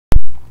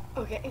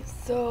Okay,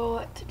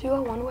 so to do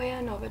a one-way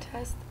ANOVA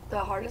test, the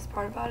hardest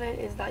part about it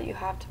is that you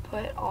have to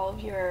put all of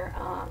your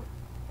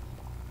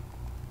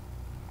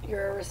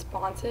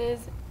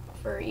responses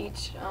for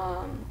each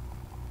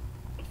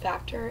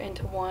factor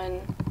into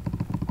one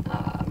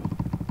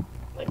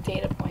like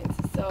data points.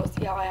 So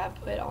see how I have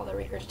put all the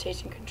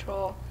regurgitation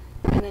control,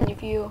 and then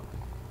if you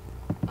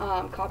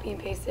copy and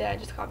paste it, I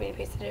just copied and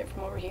pasted it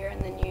from over here, and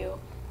then you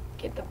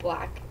get the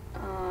black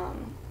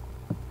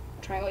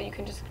triangle. You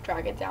can just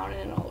drag it down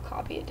and it'll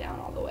copy it down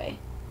all the way.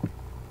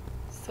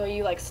 So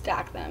you like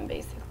stack them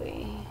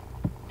basically,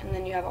 and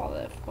then you have all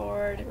the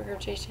forward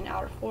regurgitation,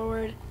 outer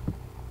forward,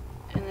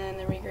 and then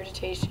the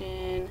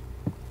regurgitation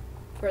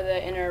for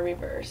the inner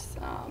reverse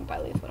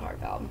bileaflet heart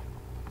valve.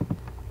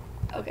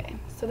 Okay,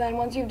 so then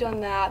once you've done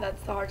that,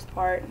 that's the hardest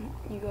part.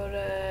 You go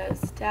to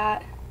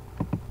Stat,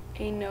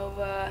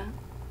 ANOVA,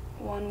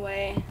 One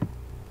Way,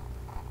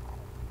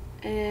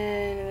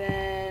 and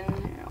then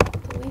here, I'll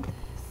delete this.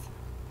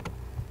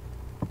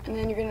 And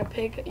then you're gonna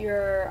pick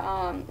your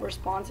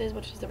responses,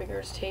 which is the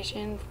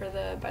regurgitation for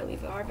the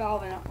bileaflet heart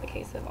valve in the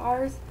case of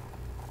ours.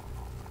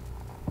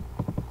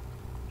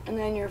 And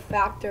then your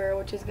factor,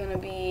 which is gonna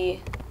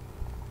be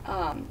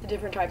the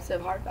different types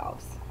of heart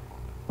valves.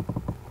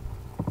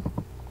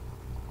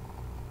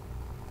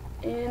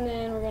 And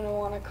then we're going to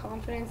want a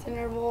confidence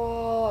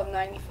interval of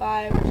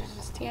 95, which is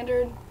just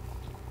standard.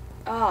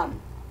 But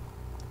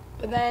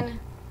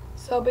then,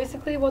 so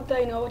basically what the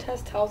ANOVA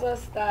test tells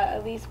us that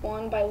at least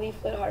one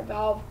bileaflet heart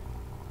valve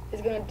is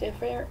going to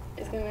differ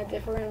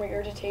in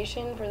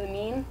regurgitation for the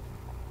mean.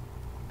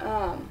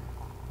 And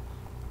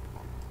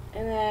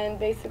then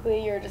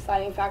basically your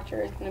deciding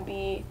factor is going to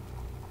be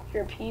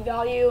your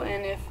p-value,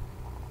 and if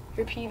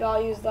your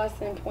p-value is less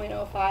than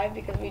 0.05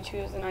 because we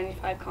choose a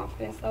 95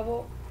 confidence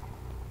level,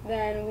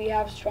 then we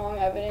have strong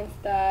evidence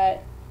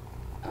that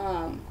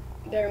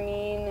their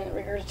mean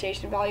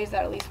regurgitation values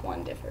that at least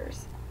one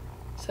differs.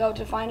 So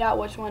to find out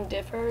which one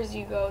differs,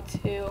 you go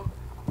to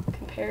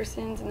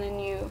comparisons, and then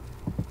you,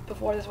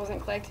 before this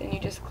wasn't clicked, and you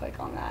just click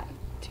on that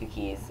 2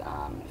 keys,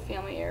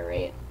 family error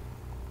rate.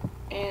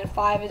 And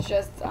 5 is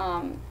just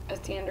a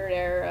standard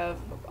error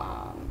of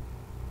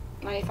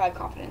 95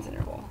 confidence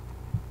interval.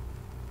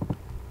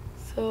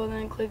 So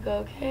then click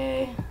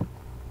OK.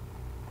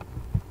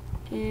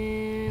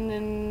 And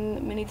then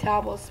the mini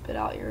tab will spit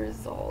out your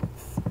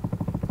results.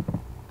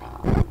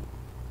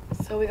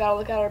 So we gotta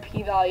look at our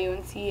p-value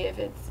and see if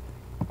it's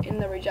in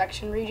the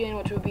rejection region,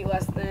 which would be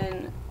less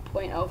than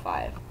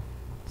 0.05.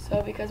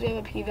 So because we have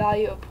a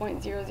p-value of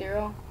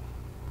 0.00,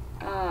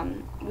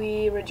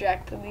 we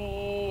reject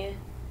the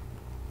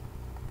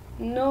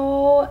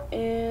null,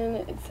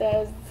 and it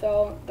says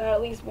so that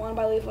at least one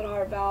bileaflet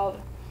heart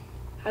valve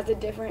has a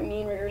different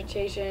mean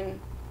regurgitation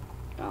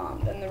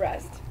than the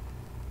rest.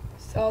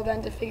 So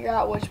then to figure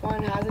out which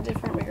one has a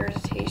different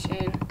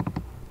regurgitation,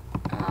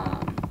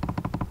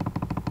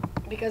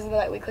 because of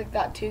that we click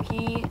that 2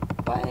 key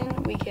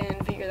button, we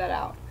can figure that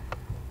out.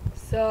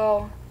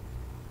 So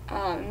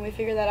we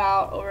figure that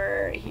out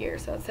over here.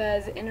 So it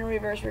says inner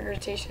reverse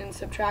regurgitation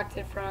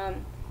subtracted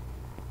from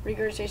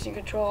regurgitation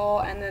control,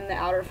 and then the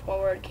outer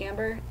forward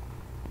camber.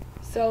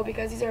 So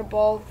because these are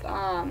both,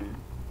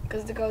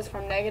 because it goes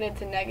from negative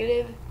to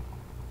negative,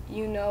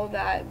 you know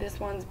that this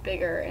one's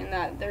bigger, and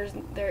that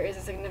there is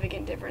a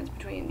significant difference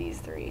between these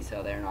three,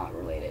 so they're not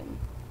related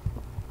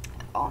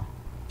at all.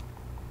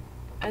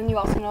 And you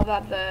also know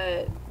that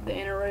the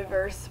inner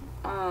reverse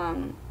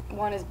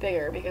one is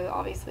bigger, because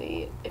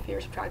obviously if you're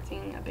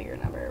subtracting a bigger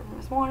number from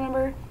a smaller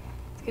number,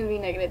 it's going to be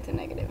negative to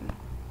negative.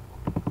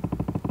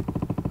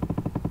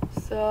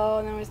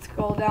 So then we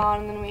scroll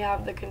down, and then we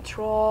have the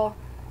control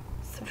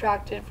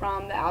subtracted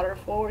from the outer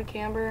forward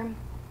camber.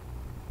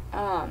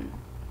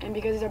 And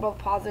because these are both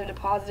positive to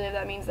positive,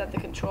 that means that the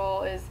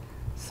control is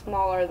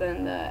smaller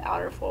than the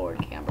outer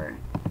forward camber.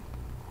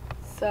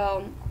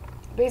 So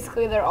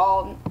basically they're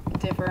all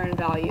different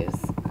values.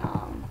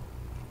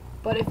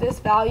 But if this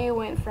value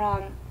went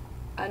from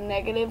a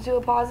negative to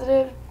a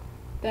positive,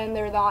 then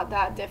they're not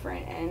that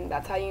different, and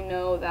that's how you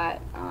know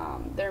that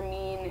their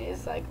mean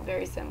is like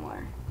very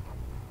similar.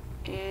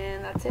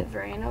 And that's it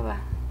for ANOVA.